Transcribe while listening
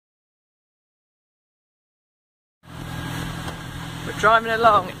driving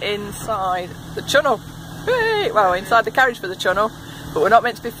along inside the tunnel. Hey! Well, inside the carriage for the tunnel, but we're not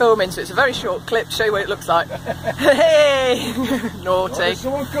meant to be filming, so it's a very short clip to show you what it looks like. Hey! Naughty. Oh, there's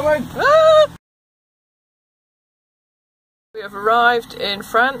someone coming! Ah! We have arrived in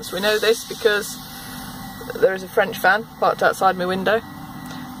France. We know this because there is a French van parked outside my window.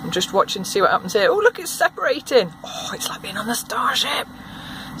 I'm just watching to see what happens here. Oh look, it's separating! Oh, it's like being on the Starship!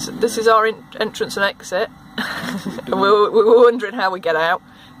 So this is our entrance and exit. And we were wondering how we get out,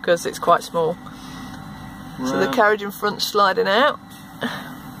 because it's quite small. Wow. So the carriage in front's sliding out.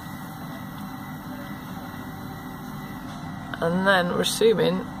 And then we're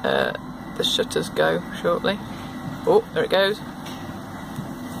assuming the shutters go shortly. Oh, there it goes.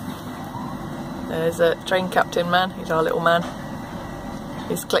 There's a train captain man, he's our little man.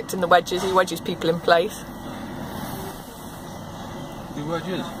 He's collecting the wedges, he wedges people in place. The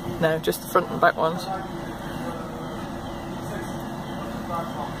wedges? No, just the front and back ones.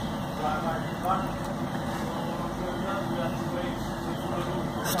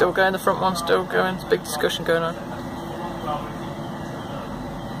 Still going, the front one's still going, there's a big discussion going on.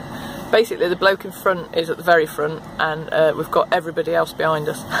 Basically the bloke in front is at the very front and we've got everybody else behind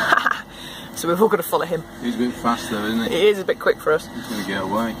us. So we've all got to follow him. He's a bit fast though, isn't he? He is a bit quick for us. He's going to get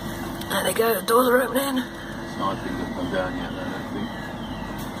away. There they go, the doors are opening. Side thing doesn't come down yet, I don't think.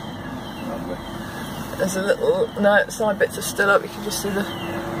 Lovely. There's a little, no, the side bits are still up, you can just see the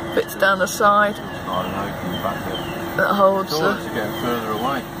bits down the side. I don't know, coming back there. That holds Toilets are getting further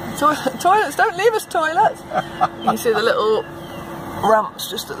away. Toilets, don't leave us toilets! You can see the little ramps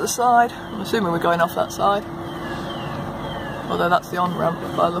just at the side. I'm assuming we're going off that side. Although that's the on-ramp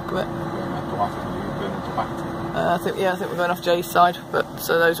by the look of it. I think we're going off Jay's side, but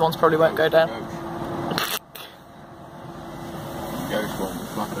so those ones probably won't go down. Ghost one,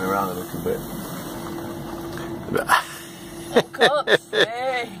 flapping around a little bit. I can't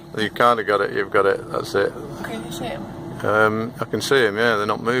see. You kind of got it, you've got it, that's it. Can you see him? I can see him, yeah, they're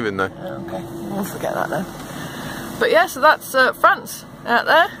not moving though. Oh, okay, we'll forget that then. But yeah, so that's France out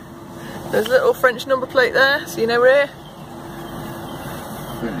there. There's a little French number plate there, so you know we're here.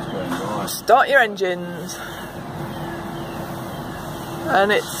 Start your engines.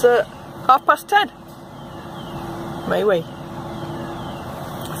 And it's 10:30. May we?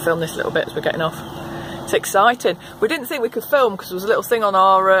 I'll film this little bit as we're getting off. It's exciting. We didn't think we could film because there was a little thing on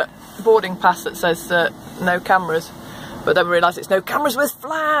our boarding pass that says no cameras. But then we realised it's no cameras with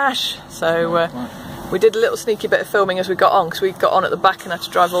flash. So we did a little sneaky bit of filming as we got on, because we got on at the back and had to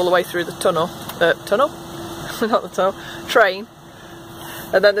drive all the way through the tunnel. Tunnel? Not the tunnel. Train.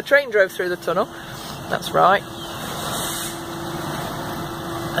 And then the train drove through the tunnel. That's right.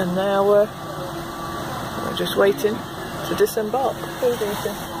 And now we're just waiting to disembark.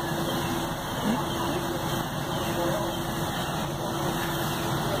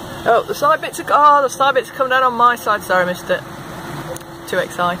 Oh, the side bits are coming down on my side. Sorry, I missed it. Too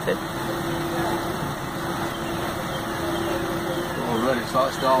excited. Already, it's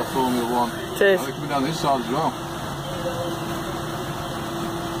like style Formula 1. It is. They're coming down this side as well.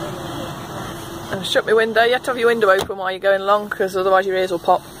 I've shut my window. You have to have your window open while you're going along, because otherwise your ears will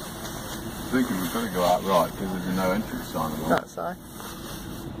pop. I'm thinking we've got to go out right, because there's a no entrance sign along. That's right.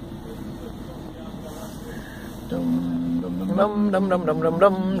 Dum dum dum Dum dum dum dum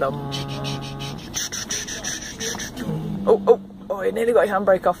dum dum. Oh, he nearly got his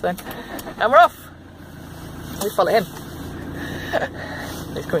handbrake off then. And we're off. We follow him.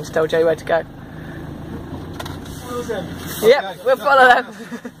 He's going to tell Jay where to go. Yep, we'll follow them.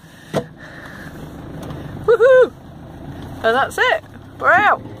 Woohoo! And that's it. We're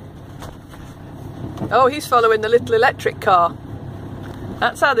out. Oh, he's following the little electric car.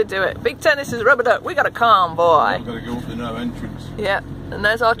 That's how they do it. Big Tennis is rubber duck. We got a convoy. I've got to go up the no entrance. Yeah, and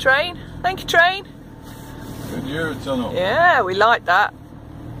there's our train. Thank you, train. Good Eurotunnel. Yeah, we like that.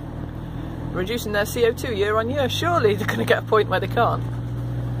 Reducing their CO2 year on year. Surely they're going to get a point where they can't.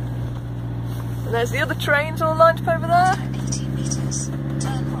 And there's the other trains all lined up over there. 18 metres,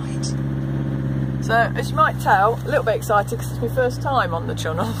 turn right. So, as you might tell, a little bit excited because it's my first time on the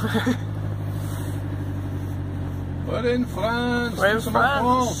channel. We're in France. We're in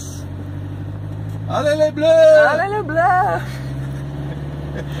France. Allez les bleus! Allez les bleus!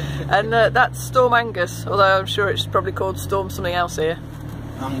 And that's Storm Angus, although I'm sure it's probably called Storm something else here.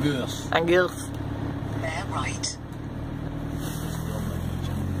 Angus. Angus. Bear right.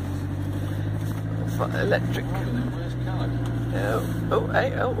 Electric. Where's Calais?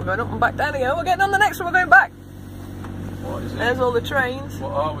 We're going up and back down again. We're getting on the next one, we're going back. What is it? There's all the trains.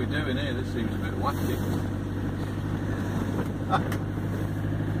 What are we doing here? This seems a bit wacky.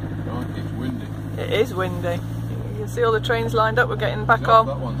 Right, it's windy. It is windy. You can see all the trains lined up. We're getting back Yeah, on.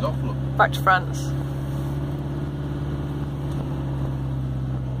 that one's off, look. Back to France.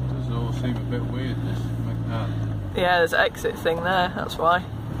 Does all seem a bit weird, this. Yeah, there's an exit thing there, that's why.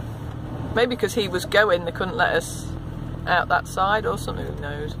 Maybe because he was going, they couldn't let us out that side or something, who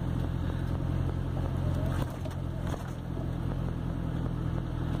knows.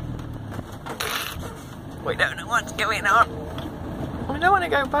 We don't know what's going on. We don't want to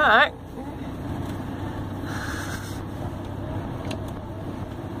go back.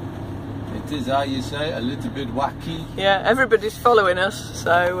 It is, how you say, a little bit wacky. Yeah, everybody's following us,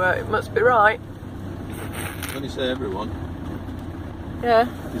 so it must be right. When you say everyone, Yeah.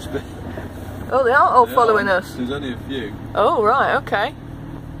 it's been, Oh, they are all following us. There's only a few. Oh, right, okay.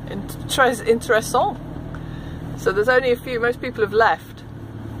 Interessant. So there's only a few, most people have left.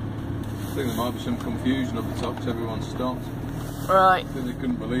 I think there might be some confusion up the top because everyone stopped. Right. I think they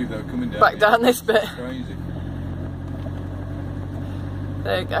couldn't believe they were coming down. Back down this bit. It's crazy.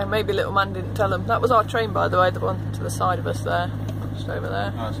 There you go, maybe little man didn't tell them. That was our train, by the way, the one to the side of us there. Just over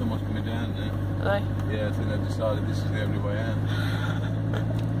there. Ah, someone's coming down now. Are they? Yeah, I think they've decided this is the only way out.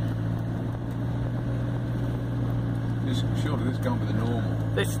 Surely this can't be the normal.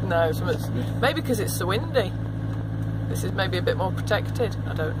 No, maybe because it's so windy. This is maybe a bit more protected.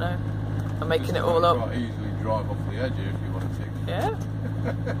 I don't know. I'm making it all up. You quite easily drive off the edge here if you want to. Yeah.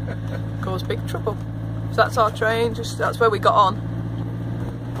 Cause big trouble. So that's our train. That's where we got on.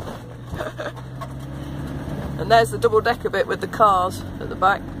 And there's the double decker bit with the cars at the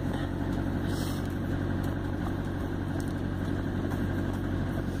back.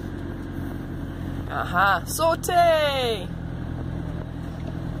 Aha, sortie!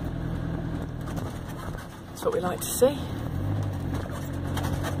 That's what we like to see.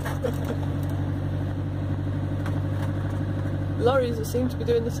 Lorries that seem to be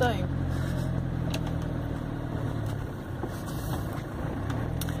doing the same.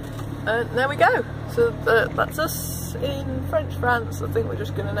 And there we go. So that's us in French France. I think we're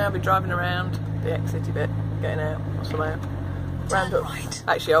just going to now be driving around the X-City bit, getting out or somehow. Round up. Right.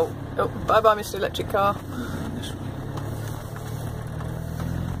 Actually, oh, bye bye, Mr. Electric Car.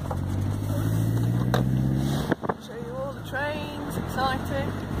 Show you all the trains,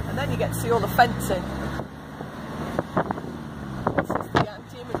 exciting. And then you get to see all the fencing. This is the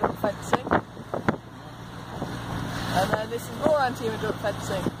anti-immigrant fencing. And then this is more anti-immigrant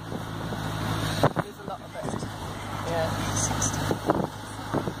fencing. There's a lot of it. Yeah.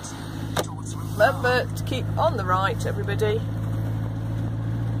 Remember to keep on the right, everybody.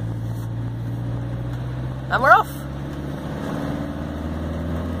 And we're off.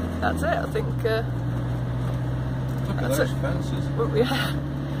 That's it, I think. Look at that's those it. fences. Well, yeah.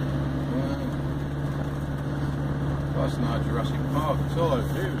 That's now Jurassic Park. It's all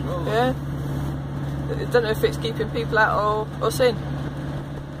over here as well. Yeah. I don't know if it's keeping people out or us in.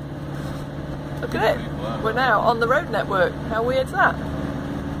 Look at it. We're now on the road network. How weird's that?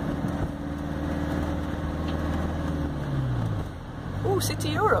 Ooh, City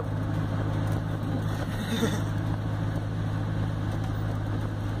Europe.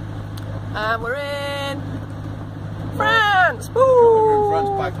 And we're in France! Woo! We're in France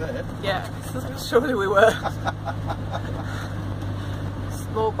back there. Yeah, surely we were.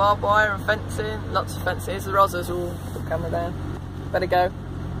 Small barbed wire and fencing, lots of fencing. Here's the Rozzers. Ooh, put the camera down. Better go.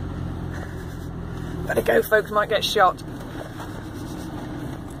 Better go, folks, might get shot.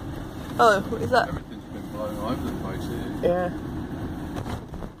 Oh, what is that? Everything's been blown all over the place here. Yeah.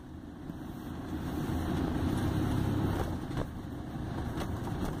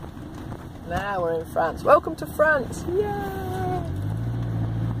 Now we're in France. Welcome to France! Yeah!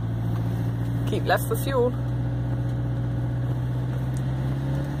 Keep left for fuel.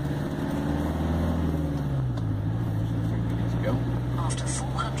 After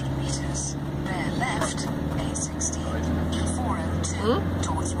 400 metres, bear left, A16, E402,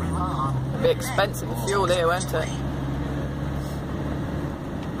 towards Rouen. It'll be expensive the fuel here, won't it?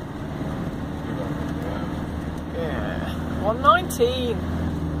 Yeah. 119.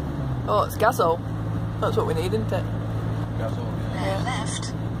 Oh, it's gasol. That's what we need, isn't it? Bear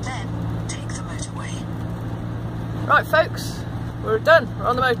left, then take the motorway. Right, folks, we're done. We're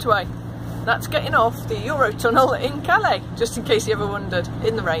on the motorway. That's getting off the Eurotunnel in Calais, just in case you ever wondered,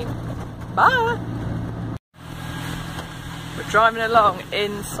 in the rain. Bye! We're driving along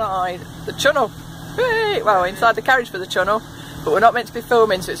inside the tunnel. Hey! Well, inside the carriage for the tunnel, but we're not meant to be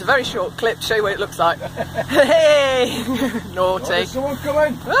filming, so it's a very short clip to show you what it looks like. Hey! Naughty. Someone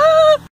coming! Ah!